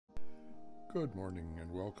Good morning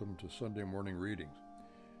and welcome to Sunday morning readings.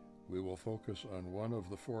 We will focus on one of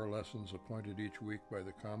the 4 lessons appointed each week by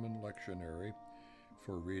the Common Lectionary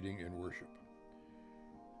for reading and worship.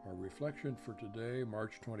 Our reflection for today,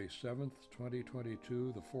 March 27th,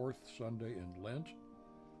 2022, the 4th Sunday in Lent,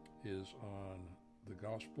 is on the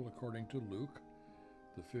Gospel according to Luke,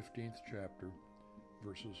 the 15th chapter,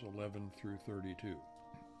 verses 11 through 32.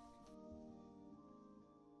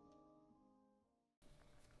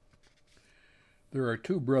 There are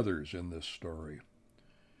 2 brothers in this story.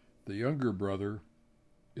 The younger brother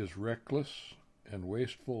is reckless and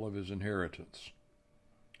wasteful of his inheritance.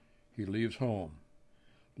 He leaves home,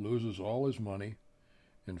 loses all his money,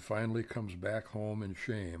 and finally comes back home in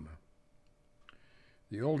shame.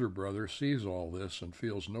 The older brother sees all this and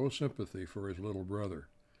feels no sympathy for his little brother.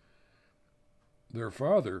 Their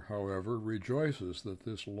father, however, rejoices that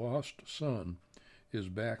this lost son is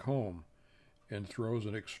back home and throws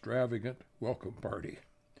an extravagant welcome party.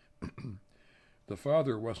 The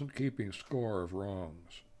father wasn't keeping score of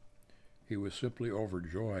wrongs. He was simply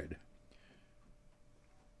overjoyed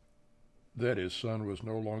that his son was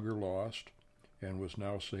no longer lost and was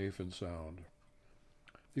now safe and sound.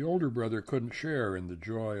 The older brother couldn't share in the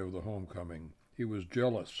joy of the homecoming. He was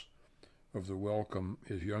jealous of the welcome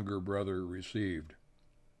his younger brother received.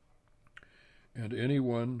 And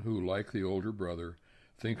anyone who, like the older brother,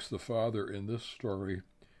 thinks the father in this story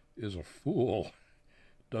is a fool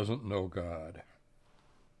doesn't know God.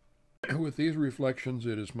 With these reflections,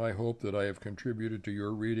 it is my hope that I have contributed to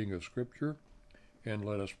your reading of Scripture, and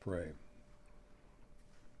let us pray.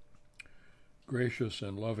 Gracious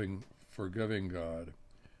and loving, forgiving God,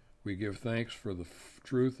 we give thanks for the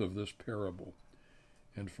truth of this parable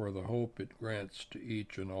and for the hope it grants to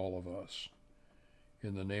each and all of us.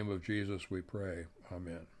 In the name of Jesus we pray.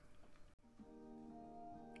 Amen.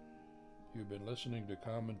 You've been listening to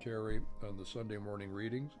commentary on the Sunday morning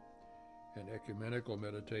readings and ecumenical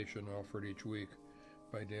meditation offered each week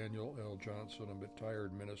by Daniel L. Johnson, a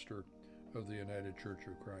retired minister of the United Church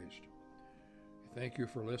of Christ. Thank you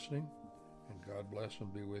for listening, and God bless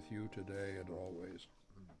and be with you today and always.